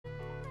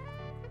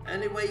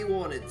Any way you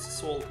want it,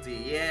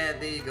 salty. Yeah,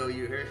 there you go,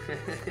 you heard.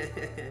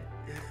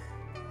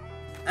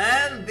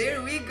 And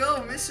there we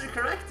go, Mr.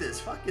 Correctus.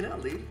 Fucking hell,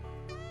 dude.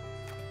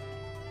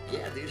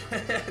 Yeah, dude.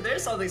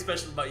 There's something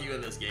special about you in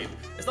this game.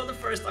 It's not the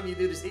first time you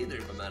do this either,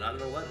 but man, I don't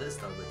know what it is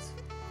though, but...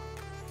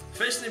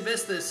 Fishy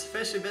business,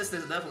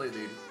 definitely,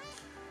 dude.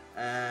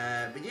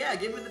 But yeah,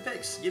 give me the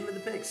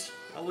picks,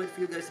 I'll wait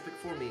for you guys to pick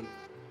for me.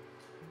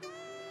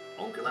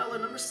 Uncle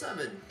Alan, number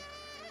 7.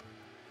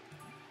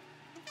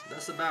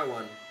 That's a bad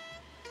one,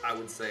 I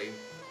would say.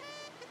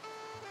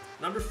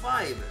 Number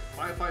 5,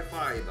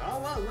 555. Oh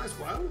wow, nice,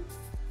 wow.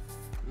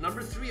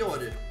 Number 3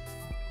 order.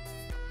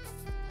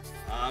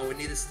 We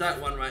need to start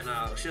one right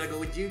now. Should I go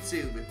with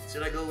YouTube?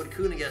 Should I go with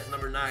Kunigas,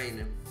 number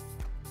 9?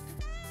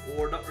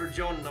 Or Dr.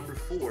 John, number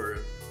 4?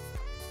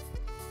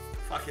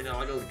 Fucking hell,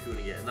 I'll go with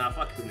Kunigas. Nah,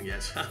 fuck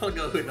Kunigas. I'll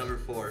go with number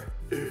 4.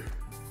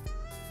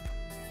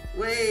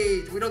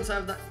 Wait, we don't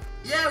have that.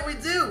 Yeah, we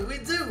do!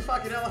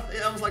 Fucking hell,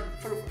 I was like,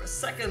 for a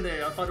second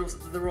there, I thought it was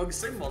the wrong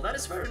symbol. That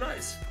is very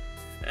nice.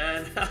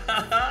 And,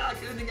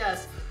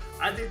 Kunigas,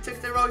 I did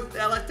the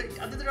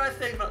right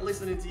thing about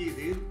listening to you,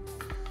 dude.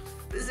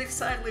 This is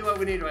exactly what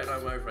we need right now,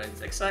 my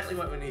friends. Exactly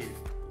what we need.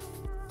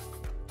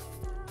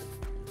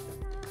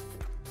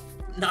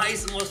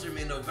 Nice Monster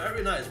Minnow.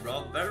 Very nice,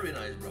 bro. Very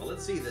nice, bro.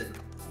 Let's see then.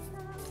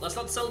 Let's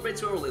not celebrate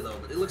too early, though,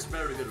 but it looks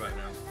very good right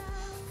now.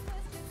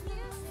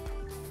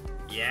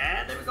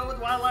 Yeah, there we go with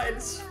Wild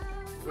Lions.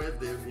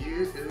 With the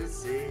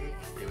music.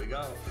 Here we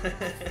go.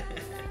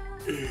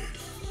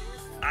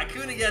 I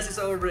couldn't guess it's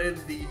over in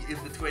the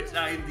Twitch,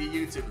 in the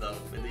YouTube though.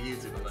 In the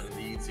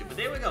YouTube. But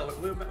there we go.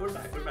 We're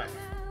back.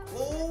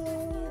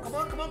 Oh,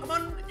 come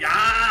on.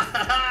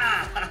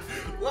 Yeah!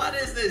 What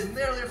is this?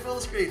 Nearly a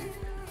full screen.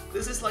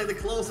 This is like the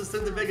closest to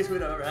the biggest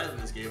win I've ever had in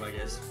this game, I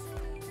guess.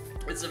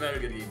 It's a very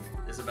good game.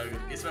 It's a very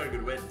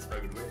good win.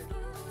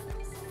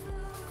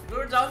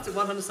 We're down to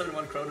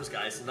 171 kronos,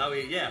 guys. And now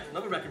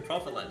we're back in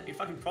profit land. We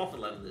fucking profit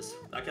land this.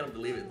 I cannot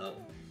believe it though.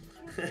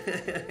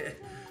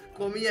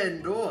 Kom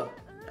igen då.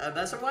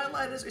 That's a wild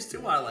line. It's 2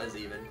 wild lines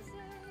even.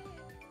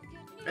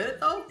 Is it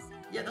though?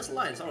 Yeah, that's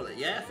lines, aren't they?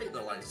 Yeah, I think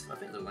they're lines.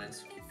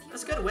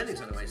 That's good winnings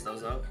anyways,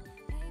 though.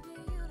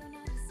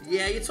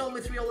 Yeah, you told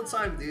me 3 all the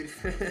time, dude.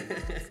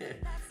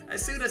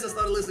 As soon as I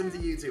started listening to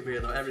YouTube here,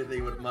 though,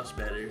 everything went much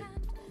better.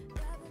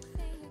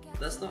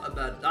 That's not a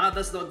bad...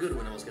 that's not a good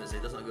win, I was gonna say.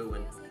 That's not a good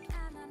win.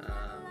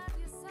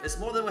 It's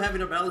more than we have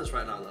in our balance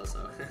right now, though,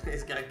 so...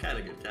 it's kind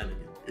of good.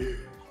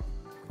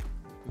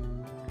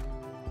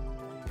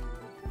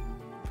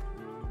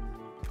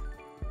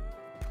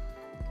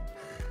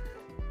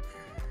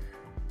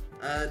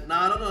 No,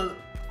 I don't know.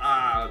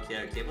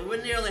 Okay. But we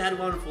nearly had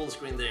 1 full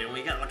screen there, and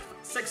we got like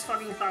 6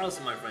 fucking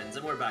thousand, my friends.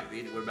 And we're back,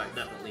 dude. We're back,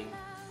 definitely.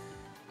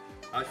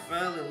 I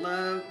fell in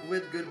love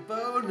with good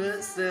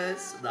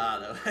bonuses. Nah,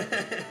 no.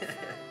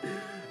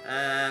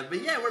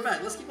 But yeah, we're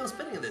back. Let's keep on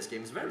spinning in this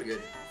game. It's very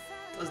good.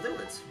 Let's do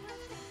it.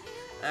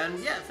 And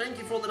yeah, thank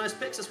you for all the nice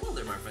picks as well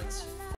there, my friends.